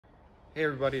Hey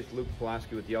everybody, it's Luke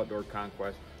Pulaski with the Outdoor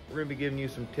Conquest. We're going to be giving you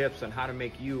some tips on how to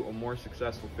make you a more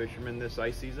successful fisherman this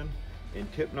ice season.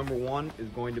 And tip number one is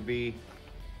going to be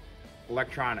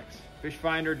electronics. Fish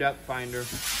finder, depth finder.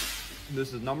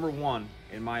 This is number one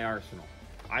in my arsenal.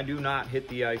 I do not hit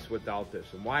the ice without this.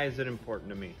 And why is it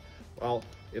important to me? Well,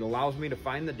 it allows me to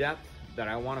find the depth that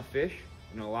I want to fish,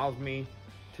 and it allows me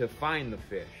to find the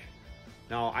fish.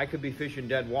 Now, I could be fishing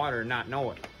dead water and not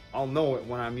know it. I'll know it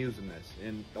when I'm using this.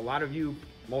 And a lot of you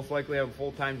most likely have a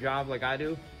full-time job like I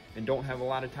do and don't have a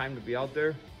lot of time to be out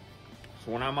there.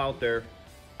 So when I'm out there,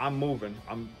 I'm moving.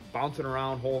 I'm bouncing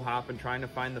around, hole hopping, trying to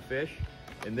find the fish,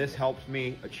 and this helps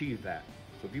me achieve that.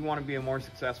 So if you want to be a more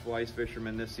successful ice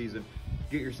fisherman this season,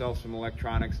 get yourself some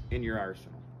electronics in your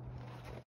arsenal.